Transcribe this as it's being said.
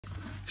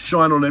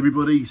Shine on,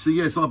 everybody. So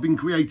yes, I've been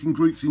creating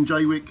groups in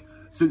Jaywick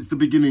since the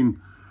beginning.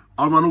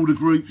 I run all the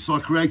groups, I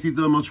created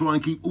them, I try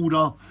and keep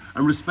order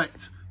and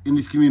respect in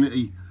this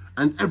community.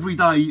 And every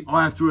day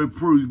I have to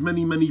approve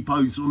many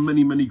posts on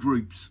many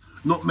groups,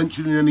 not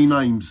mentioning any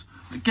names.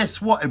 But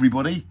guess what,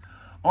 everybody?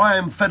 I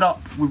am fed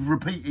up with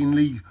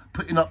repeatedly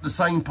putting up the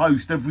same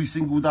post every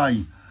single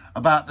day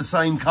about the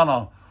same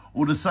colour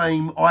or the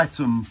same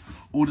item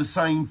or the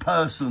same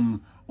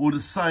person or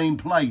the same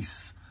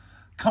place.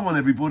 Come on,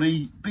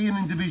 everybody, be an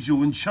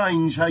individual and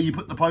change how you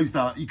put the post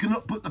out. You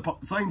cannot put the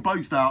same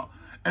post out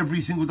every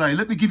single day.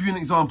 Let me give you an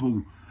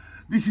example.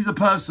 This is a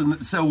person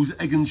that sells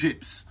egg and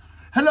chips.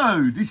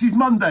 Hello, this is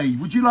Monday.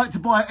 Would you like to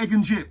buy egg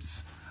and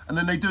chips? And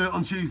then they do it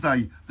on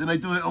Tuesday. Then they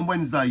do it on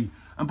Wednesday.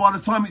 And by the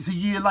time it's a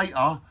year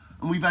later,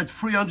 and we've had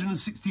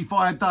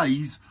 365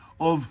 days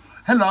of,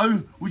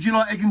 hello, would you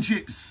like egg and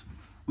chips?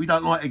 We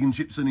don't like egg and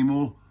chips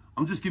anymore.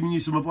 I'm just giving you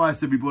some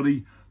advice,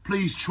 everybody.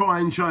 Please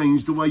try and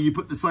change the way you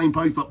put the same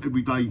post up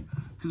every day,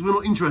 because we're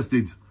not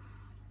interested.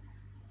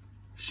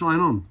 Shine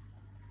on.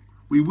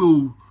 We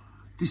will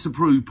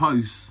disapprove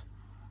posts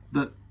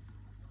that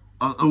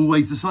are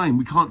always the same.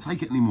 We can't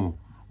take it anymore.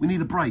 We need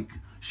a break.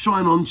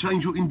 Shine on,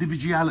 change your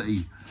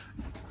individuality.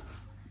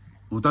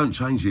 Well, don't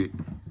change it.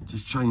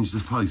 Just change the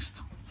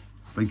post.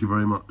 Thank you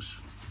very much.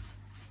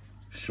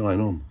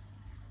 Shine on.